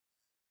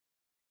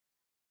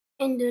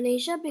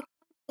Indonesia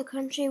becomes the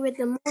country with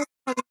the most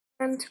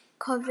confirmed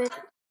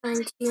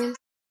COVID-19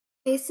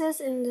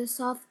 cases in the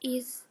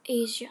Southeast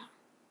Asia.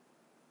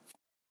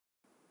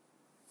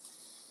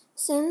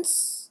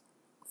 Since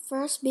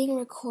first being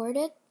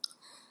recorded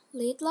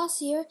late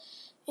last year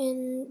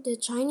in the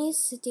Chinese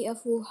city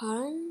of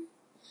Wuhan,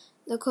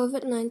 the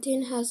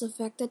COVID-19 has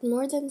affected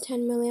more than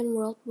 10 million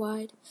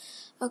worldwide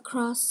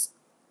across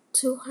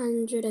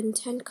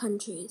 210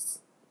 countries.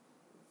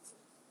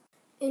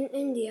 In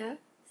India,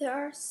 there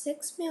are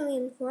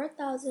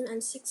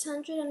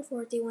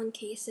 6,004,641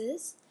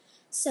 cases,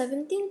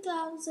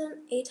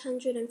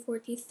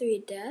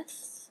 17,843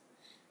 deaths,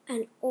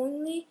 and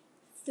only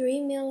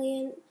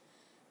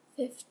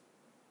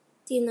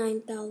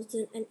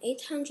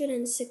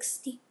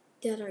 3,059,860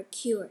 that are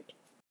cured.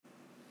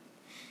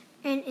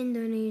 In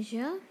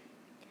Indonesia,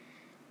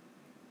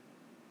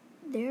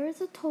 there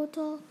is a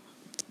total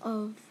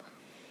of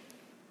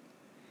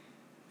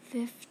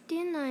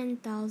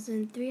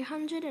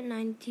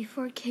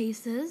 59,394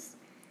 cases,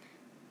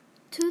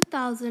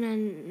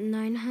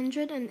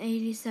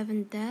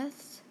 2,987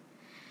 deaths,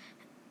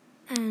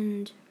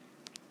 and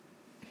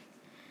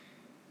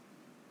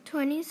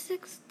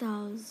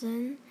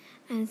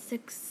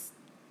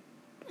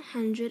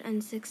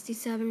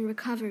 26,667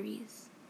 recoveries.